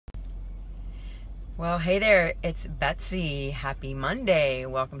Well, hey there, it's Betsy. Happy Monday.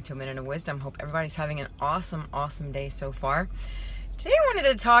 Welcome to A Minute of Wisdom. Hope everybody's having an awesome day so far. Today I wanted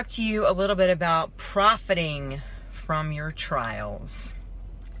to talk to you a little bit about profiting from your trials.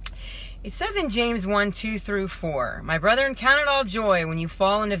 It says in James 1:2-4, "My brethren, count it all joy when you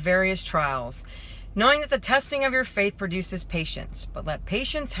fall into various trials, knowing that the testing of your faith produces patience. But let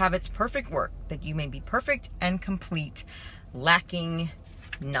patience have its perfect work, that you may be perfect and complete, lacking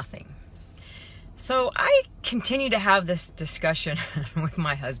nothing." So I continue to have this discussion with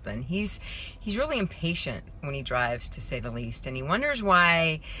my husband. He's really impatient when he drives, to say the least, and he wonders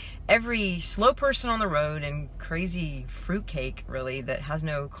why every slow person on the road and crazy fruitcake, really, that has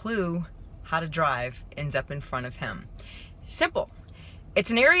no clue how to drive ends up in front of him. Simple.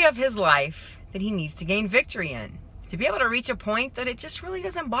 It's an area of his life that he needs to gain victory in, to be able to reach a point that it just really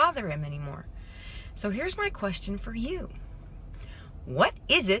doesn't bother him anymore. So here's my question for you. What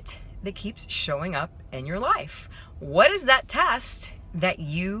is it that keeps showing up in your life? What is that test that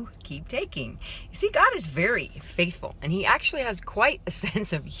you keep taking? You see, God is very faithful, and he actually has quite a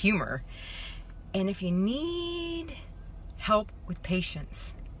sense of humor. And if you need help with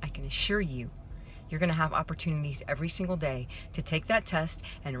patience, I can assure you, you're going to have opportunities every single day to take that test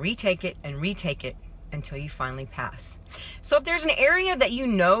and retake it until you finally pass. So if there's an area that you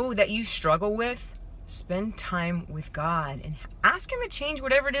know that you struggle with, spend time with God and ask him to change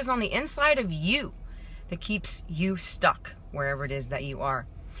whatever it is on the inside of you that keeps you stuck wherever it is that you are.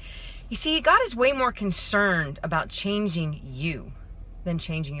 You see, God is way more concerned about changing you than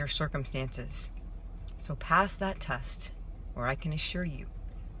changing your circumstances. So pass that test, or I can assure you,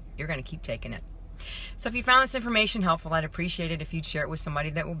 you're going to keep taking it. So if you found this information helpful, I'd appreciate it if you'd share it with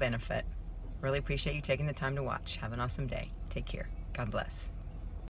somebody that will benefit. Really appreciate you taking the time to watch. Have an awesome day. Take care. God bless.